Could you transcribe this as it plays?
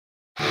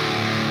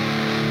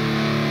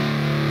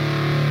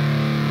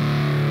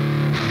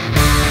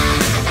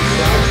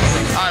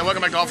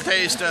welcome back to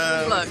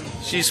AllForTaste. Look.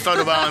 She's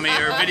photobombing me,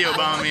 or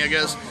videobombing me, I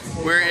guess.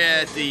 We're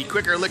at the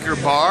Kwiker Liquor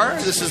Bar.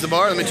 This is the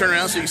bar. Let me turn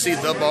around so you can see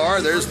the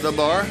bar. There's the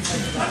bar.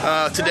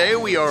 Today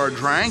we are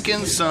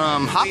drinking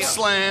some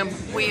Hopslam.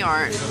 We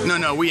aren't.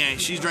 No, we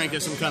ain't. She's drinking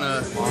some kind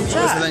of, what's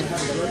the thing?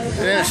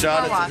 It ain't a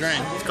shot, it's a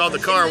drink. It's called the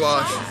car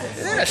wash.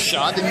 It ain't a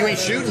shot, then you ain't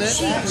shooting it.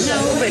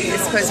 No, but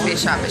it's supposed to be a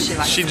shot, but she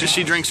likes it.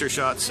 She drinks her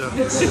shots, so.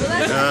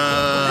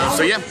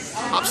 So yeah,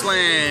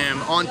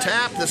 Hopslam on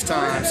tap this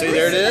time. See,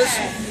 there it is.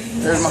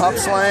 There's my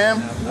Hopslam.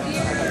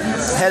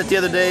 Had it the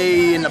other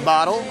day in the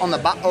bottle,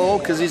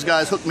 because these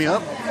guys hooked me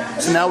up.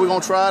 So now we're gonna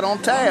try it on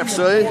tap.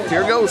 So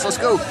here it goes, let's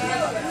go.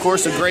 Of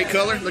course, a great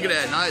color. Look at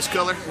that, nice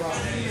color.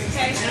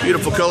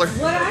 Beautiful color.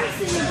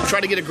 I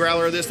tried to get a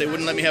growler of this. They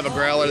wouldn't let me have a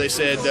growler. They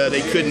said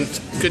they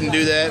couldn't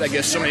do that. I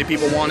guess so many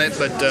people want it,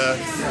 but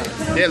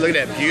yeah, look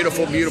at that.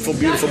 Beautiful, beautiful,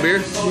 beautiful beer.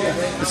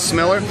 The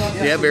smeller.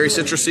 Yeah, very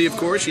citrusy, of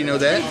course. You know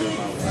that.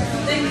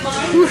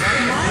 Whew.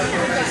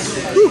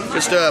 Whew.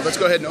 Good stuff. Let's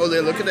go ahead and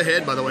look at the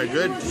head, by the way.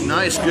 Good,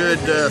 nice, good,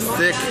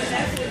 thick,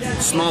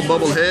 small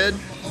bubble head.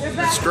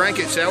 Let's drink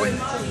it, shall we?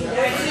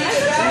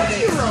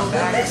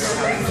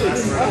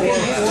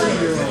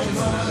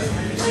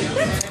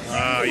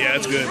 Yeah,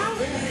 that's good.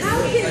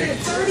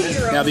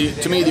 Now,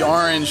 to me, the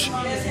orange.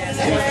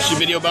 She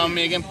video bombed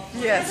me again?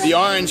 Yes. The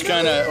orange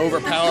kind of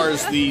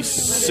overpowers the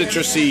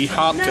citrusy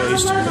hop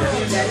taste.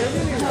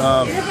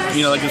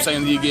 You know, like I'm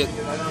saying, you get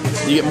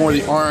more of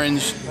the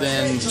orange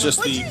than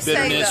just the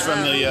bitterness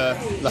from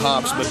the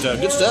hops. But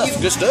good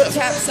stuff. Good stuff.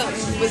 Tap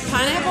something with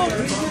pineapple.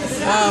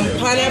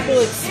 Pineapple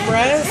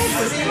Express.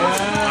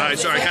 All right,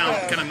 sorry,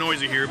 kind of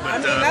noisy here,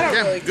 but yeah,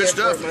 really good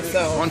stuff.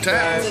 On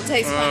tap. Does it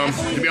taste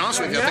pineapple? To be honest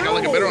with you, I think I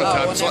like it better on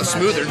tap. It's a lot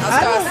smoother.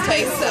 I don't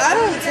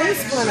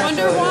taste pineapple.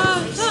 Wonder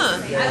why? Huh?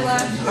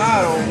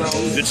 I don't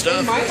know. Good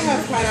stuff. It might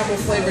have pineapple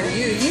flavor to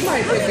you. You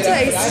might pick it up.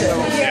 Taste But I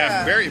don't. it.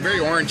 Yeah, very, very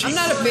orangey. I'm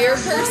not a beer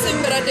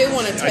person, but I do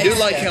want to taste it. I do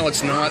like how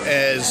it's not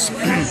as,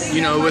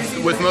 you know,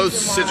 with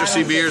most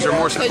citrusy beers or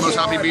most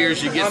hoppy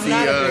beers, you get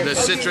the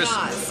citrus.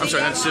 I'm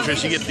sorry, not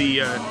citrus. You get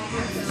the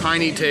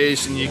piney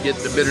taste and you get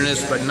the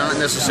bitterness, but not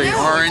necessarily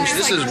orange.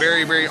 This is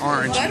very, very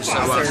orangey.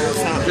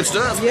 So good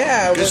stuff.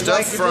 Yeah. Good stuff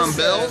like from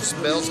Bell's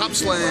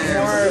Hopslam.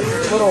 More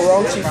little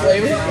raunchy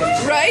flavor.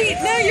 Right?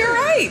 No, you're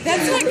right.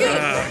 That's not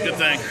good. Good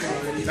thing.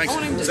 Thanks.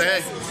 Say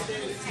hey.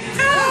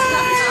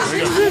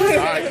 Hi.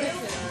 All right.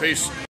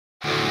 Peace.